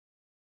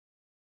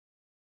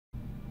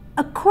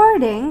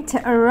According to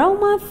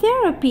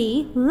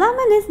aromatherapy,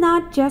 lemon is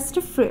not just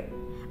a fruit,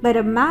 but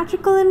a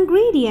magical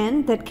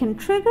ingredient that can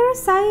trigger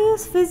a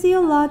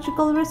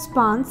physiological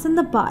response in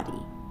the body.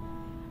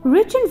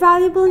 Rich in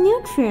valuable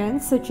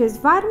nutrients such as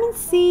vitamin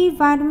C,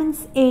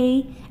 vitamins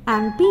A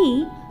and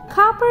B,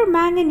 copper,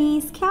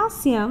 manganese,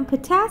 calcium,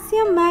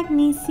 potassium,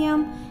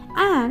 magnesium,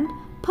 and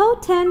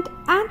potent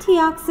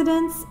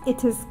antioxidants,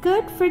 it is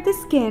good for the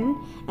skin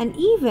and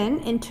even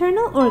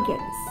internal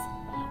organs.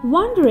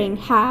 Wondering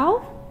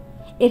how?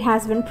 It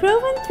has been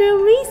proven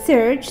through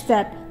research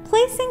that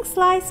placing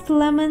sliced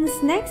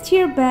lemons next to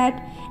your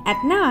bed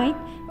at night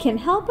can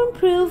help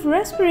improve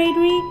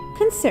respiratory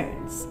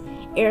concerns,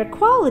 air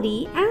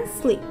quality, and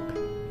sleep.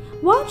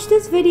 Watch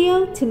this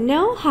video to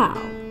know how.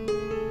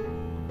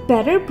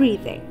 Better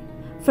breathing.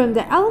 From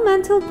the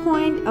elemental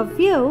point of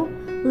view,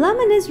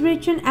 lemon is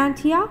rich in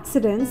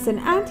antioxidants and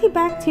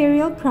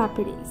antibacterial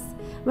properties.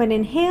 When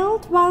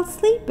inhaled while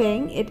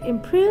sleeping, it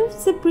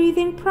improves the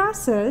breathing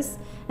process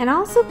and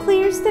also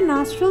clears the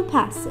nostril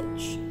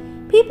passage.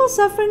 People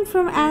suffering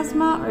from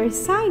asthma or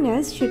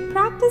sinus should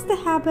practice the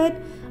habit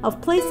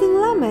of placing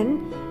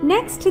lemon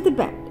next to the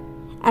bed,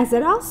 as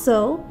it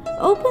also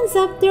opens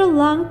up their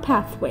lung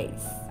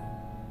pathways.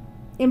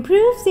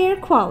 Improves air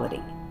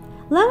quality.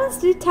 Lemon's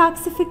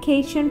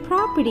detoxification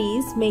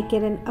properties make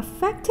it an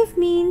effective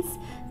means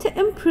to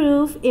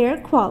improve air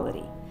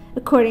quality.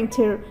 According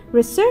to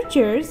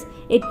researchers,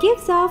 it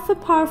gives off a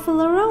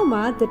powerful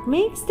aroma that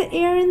makes the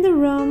air in the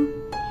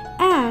room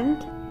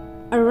and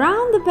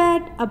around the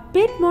bed a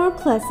bit more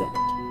pleasant.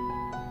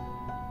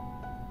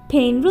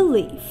 Pain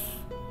relief.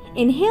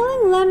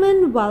 Inhaling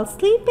lemon while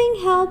sleeping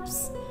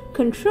helps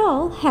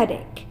control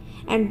headache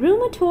and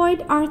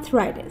rheumatoid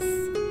arthritis.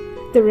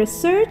 The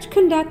research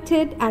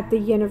conducted at the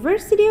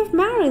University of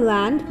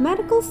Maryland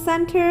Medical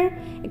Center,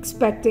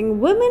 expecting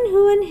women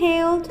who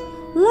inhaled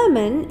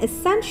lemon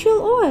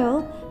essential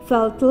oil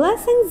felt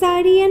less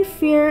anxiety and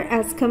fear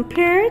as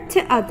compared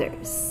to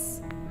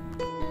others.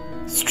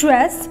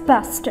 Stress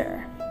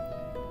buster.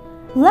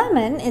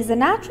 Lemon is a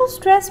natural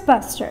stress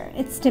buster.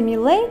 It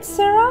stimulates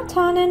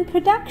serotonin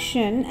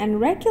production and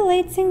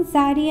regulates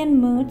anxiety and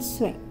mood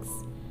swings.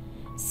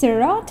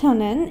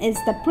 Serotonin is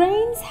the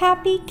brain's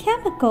happy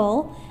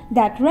chemical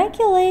that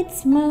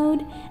regulates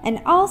mood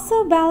and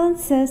also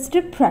balances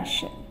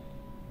depression.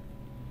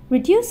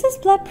 Reduces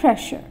blood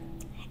pressure.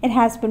 It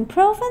has been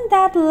proven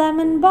that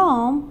lemon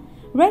balm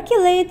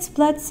regulates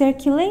blood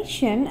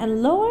circulation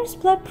and lowers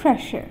blood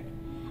pressure.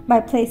 By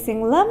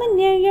placing lemon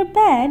near your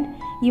bed,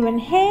 you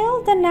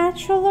inhale the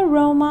natural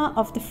aroma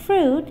of the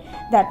fruit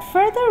that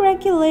further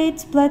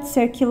regulates blood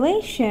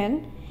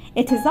circulation.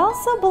 It is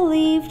also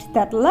believed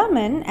that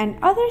lemon and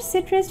other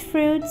citrus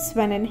fruits,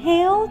 when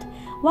inhaled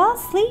while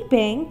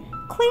sleeping,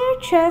 clear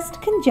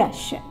chest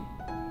congestion.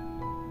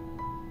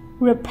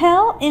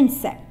 Repel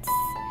insects.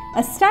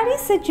 A study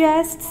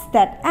suggests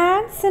that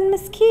ants and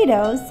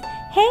mosquitoes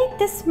hate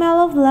the smell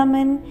of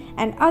lemon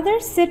and other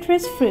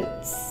citrus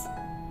fruits.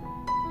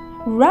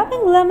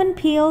 Rubbing lemon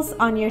peels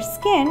on your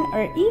skin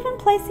or even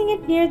placing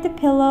it near the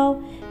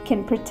pillow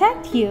can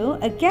protect you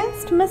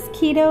against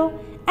mosquito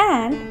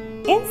and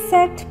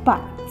insect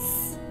bites.